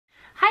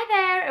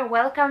and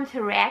welcome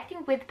to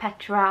Reacting with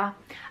Petra.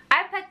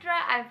 I'm Petra,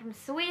 I'm from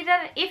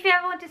Sweden. If you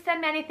ever want to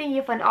send me anything,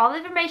 you find all the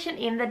information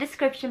in the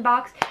description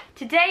box.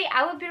 Today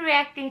I will be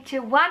reacting to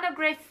one of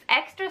Grace's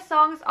extra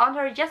songs on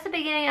her Just the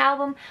Beginning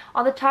album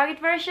on the Target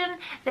version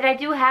that I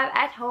do have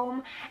at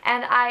home,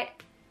 and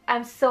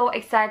I'm so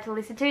excited to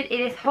listen to it.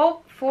 It is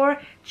Hope for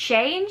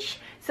Change.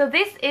 So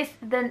this is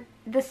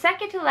the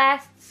second to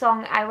last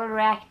song I will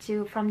react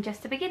to from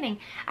Just the Beginning.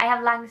 I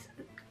have Lungs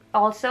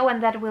also,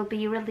 and that will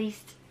be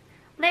released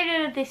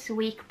later this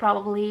week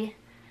probably.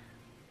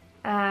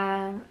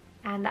 And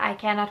I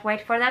cannot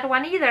wait for that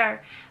one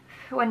either.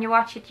 When you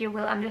watch it you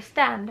will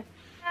understand.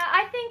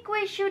 I think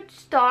we should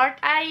start.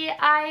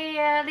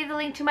 I leave a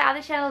link to my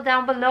other channel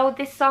down below.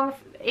 This song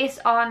is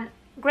on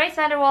Grace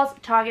Vanderwaal's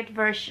Target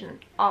version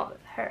of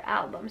her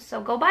album,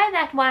 so go buy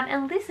that one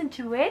and listen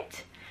to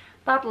it.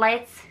 But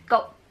let's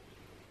go.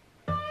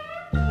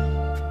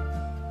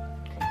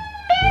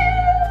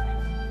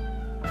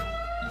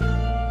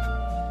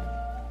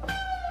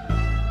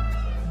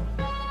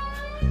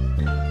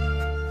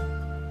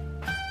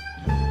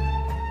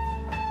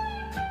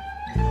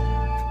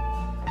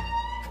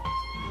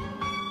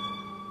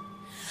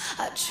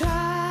 I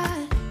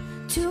tried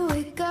to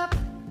wake up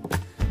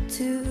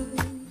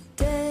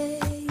today,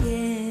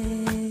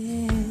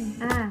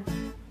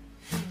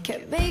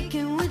 kept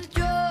making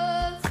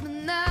withdrawals, but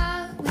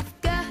now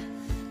we've got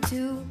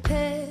to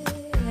pay.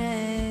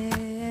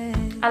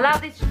 I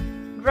love these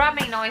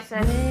drumming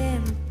noises.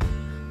 When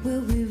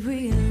will we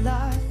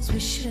realize we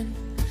shouldn't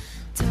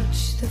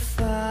touch the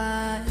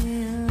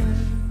fire?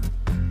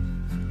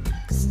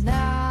 'Cause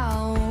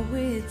now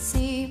it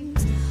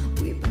seems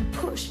we've been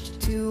pushed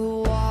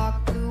to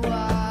walk the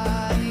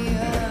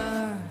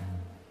wire.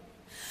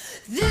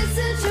 This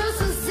is just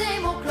the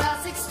same old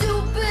classic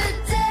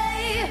stupid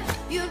day.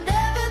 You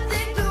never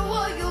think through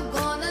what you're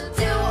gonna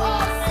do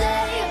or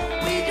say.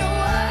 We don't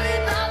worry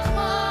about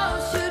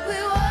tomorrow. Should we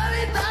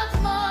worry about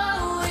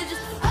tomorrow? We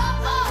just hope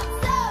for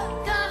some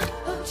kind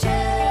of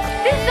change.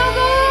 This is so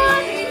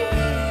good!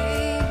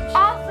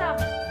 Awesome!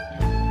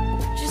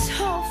 Just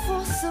hope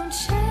for some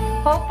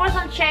change. Hope for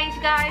some change,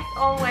 guys,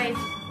 always.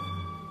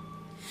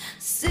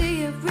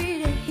 See it,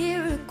 read it,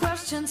 hear it,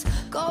 questions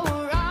go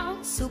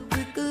around so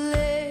quickly.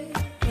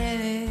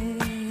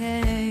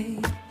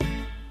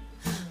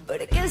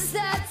 But I guess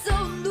that's so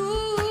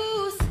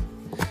loose,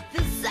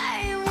 the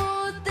same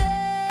old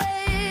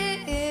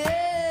thing.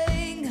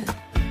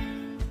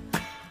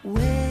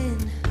 When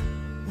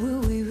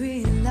will we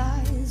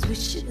realize we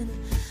shouldn't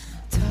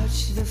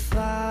touch the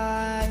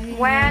fire?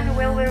 When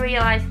will we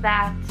realize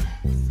that?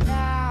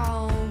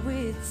 Now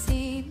it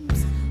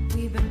seems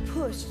we've been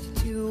pushed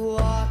to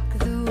walk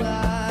the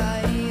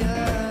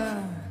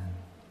wire.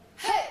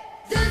 Hey,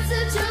 this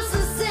is just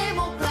the same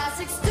old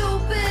classic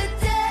stupid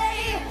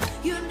day.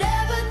 You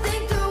never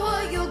think through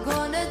what you're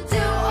gonna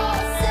do or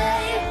say.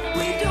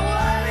 We don't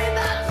worry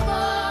about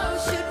tomorrow.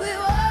 Should we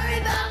worry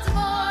about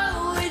tomorrow?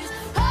 We just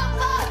hope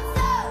for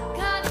some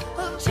kind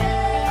of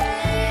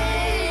change.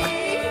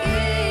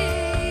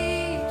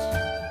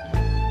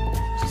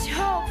 Just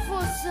hope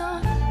for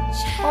some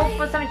change. Hope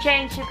for some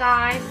change, you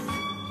guys.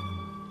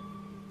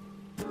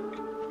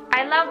 I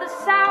love the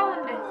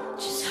sound.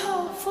 Just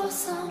hope for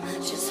some,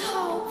 just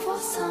hope for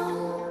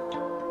some.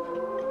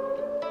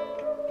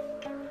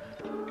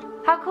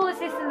 How cool is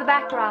this in the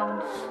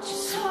background?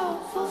 Just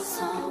hope for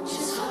some,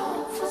 just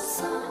hope for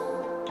some.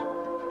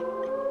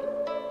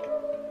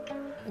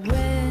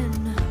 When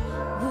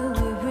will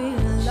we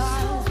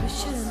realize we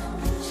shouldn't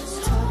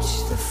touch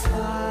the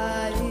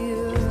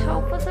fire? Just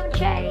hope for some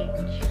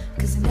change.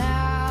 'Cause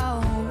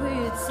now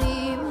it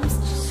seems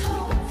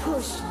we're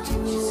pushed to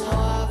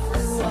walk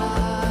the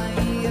wire.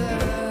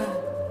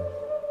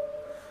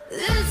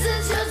 This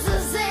is just the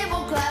same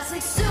old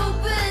classic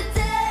stupid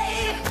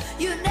day.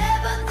 You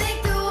never think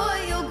through what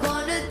you're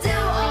gonna do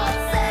or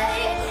say.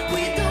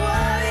 We don't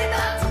worry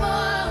about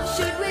tomorrow.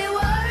 Should we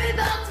worry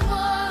about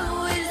tomorrow?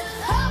 We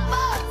just hope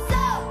for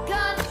some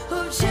kind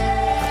of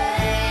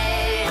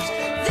change.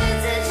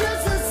 This is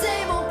just the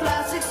same old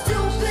classic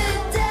stupid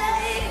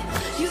day.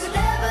 You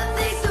never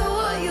think through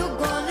what you're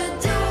gonna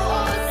do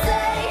or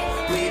say.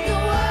 We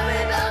don't worry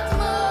about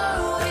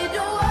tomorrow. We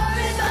don't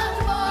worry about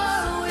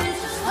tomorrow. We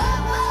just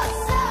hope for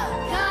some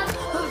kind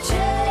of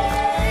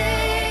change.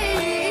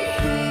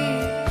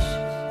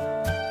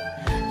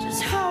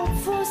 Just hope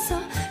for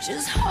some.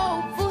 Just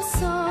hope for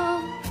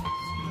some.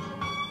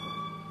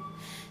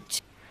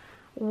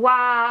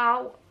 Wow.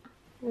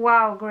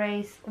 Wow,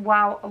 Grace.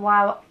 Wow,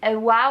 wow,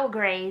 wow,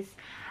 Grace.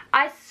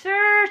 I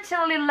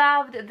certainly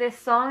loved this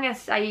song,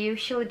 as I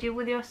usually do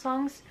with your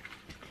songs.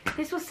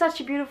 This was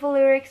such beautiful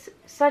lyrics,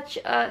 such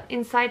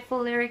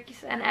insightful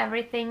lyrics and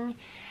everything.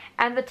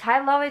 And the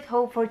title of it,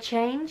 Hope for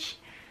Change,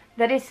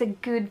 that is a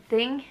good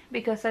thing,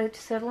 because I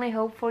certainly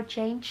hope for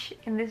change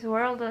in this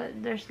world.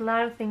 There's a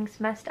lot of things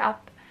messed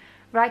up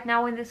right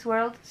now in this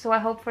world, so I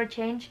hope for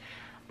change.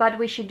 But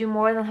we should do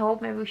more than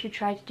hope. Maybe we should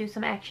try to do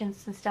some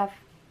actions and stuff.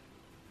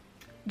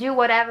 Do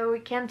whatever we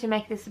can to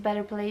make this a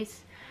better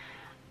place.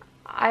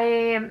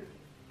 I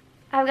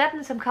I've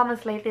gotten some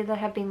comments lately that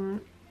have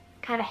been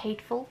kind of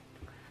hateful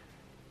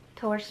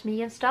towards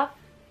me and stuff.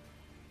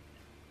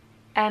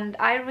 And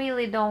I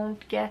really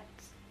don't get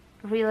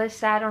really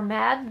sad or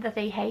mad that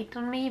they hate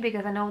on me,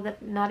 because I know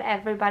that not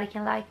everybody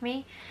can like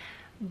me.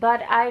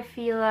 But I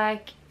feel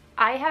like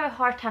I have a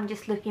hard time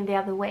just looking the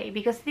other way,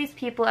 because these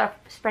people are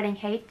spreading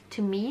hate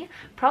to me,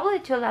 probably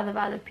to a lot of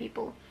other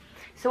people.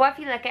 So I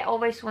feel like I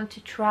always want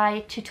to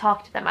try to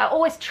talk to them. I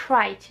always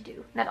try to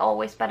do, not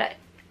always, but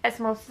as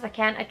most as I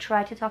can, I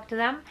try to talk to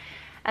them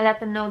and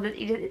let them know that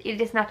it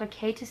is not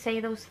okay to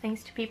say those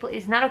things to people.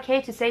 It's not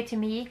okay to say to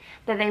me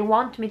that they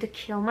want me to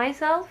kill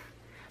myself.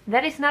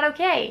 That is not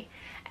okay.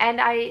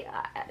 And I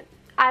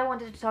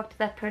wanted to talk to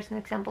that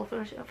person,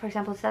 for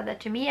example, said that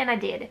to me, and I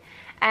did.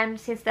 And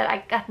since that,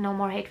 I got no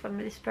more hate from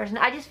this person.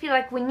 I just feel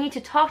like we need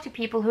to talk to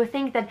people who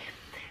think that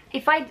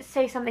if I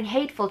say something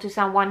hateful to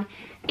someone,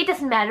 it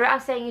doesn't matter,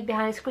 I'm saying it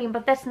behind a screen,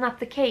 but that's not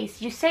the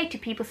case. You say to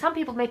people, some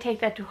people may take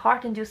that to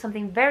heart and do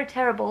something very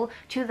terrible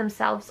to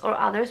themselves or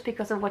others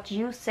because of what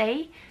you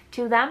say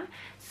to them.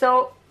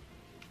 So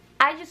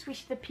I just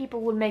wish that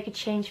people would make a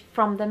change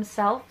from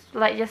themselves,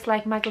 just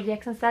like Michael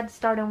Jackson said,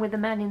 starting with the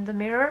man in the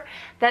mirror.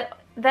 That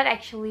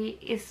actually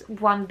is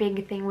one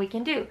big thing we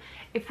can do.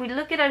 If we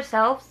look at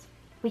ourselves,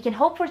 we can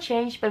hope for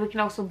change, but we can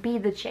also be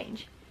the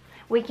change.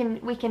 We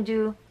can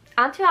do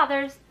unto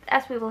others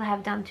as we will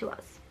have done to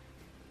us.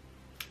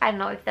 I don't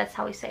know if that's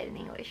how we say it in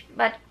English,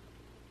 but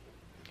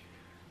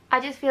I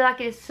just feel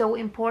like it is so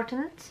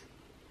important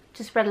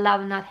to spread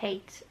love and not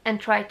hate, and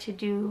try to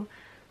do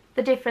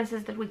the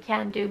differences that we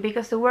can do,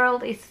 because the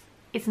world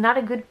is not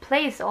a good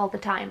place all the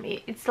time.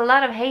 It's a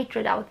lot of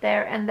hatred out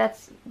there, and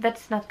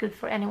that's not good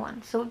for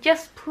anyone. So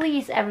just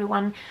please,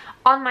 everyone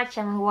on my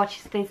channel who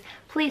watches this,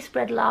 please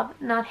spread love,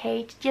 not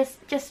hate.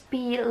 Just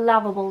be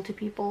lovable to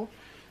people.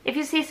 If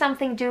you see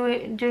something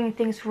doing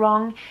things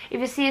wrong,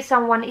 if you see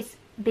someone is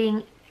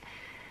being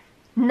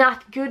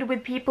not good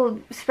with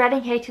people,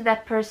 spreading hate to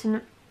that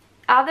person,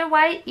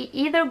 otherwise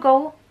either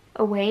go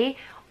away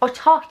or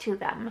talk to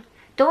them.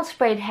 Don't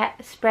spread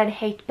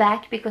hate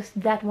back, because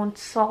that won't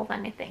solve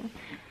anything.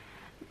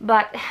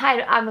 But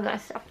I'm gonna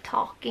stop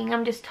talking.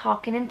 I'm just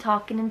talking and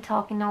talking and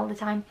talking all the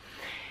time.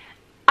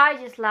 I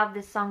just love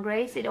this song,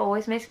 Grace. It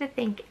always makes me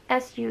think,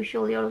 as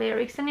usual, your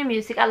lyrics and your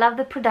music. I love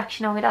the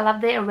production of it. I love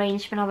the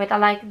arrangement of it. I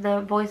like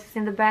the voices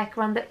in the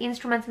background, the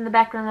instruments in the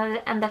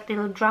background, and that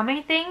little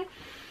drumming thing.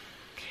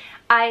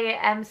 I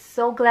am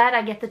so glad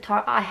I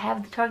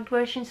have the Target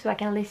version, so I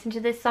can listen to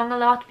this song a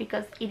lot,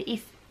 because it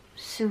is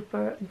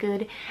super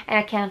good, and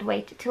I can't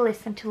wait to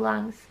listen to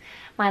Lungs,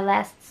 my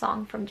last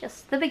song from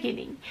just the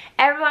beginning.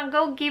 Everyone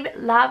go give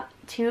love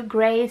to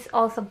Grace,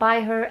 also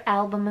buy her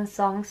album and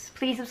songs.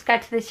 Please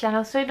subscribe to this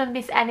channel so you don't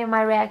miss any of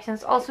my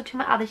reactions, also to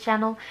my other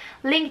channel,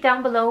 link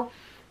down below.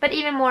 But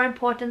even more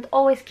important,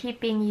 always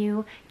keep being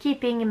you, keep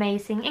being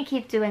amazing, and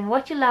keep doing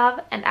what you love,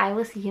 and I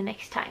will see you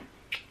next time.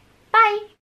 Bye!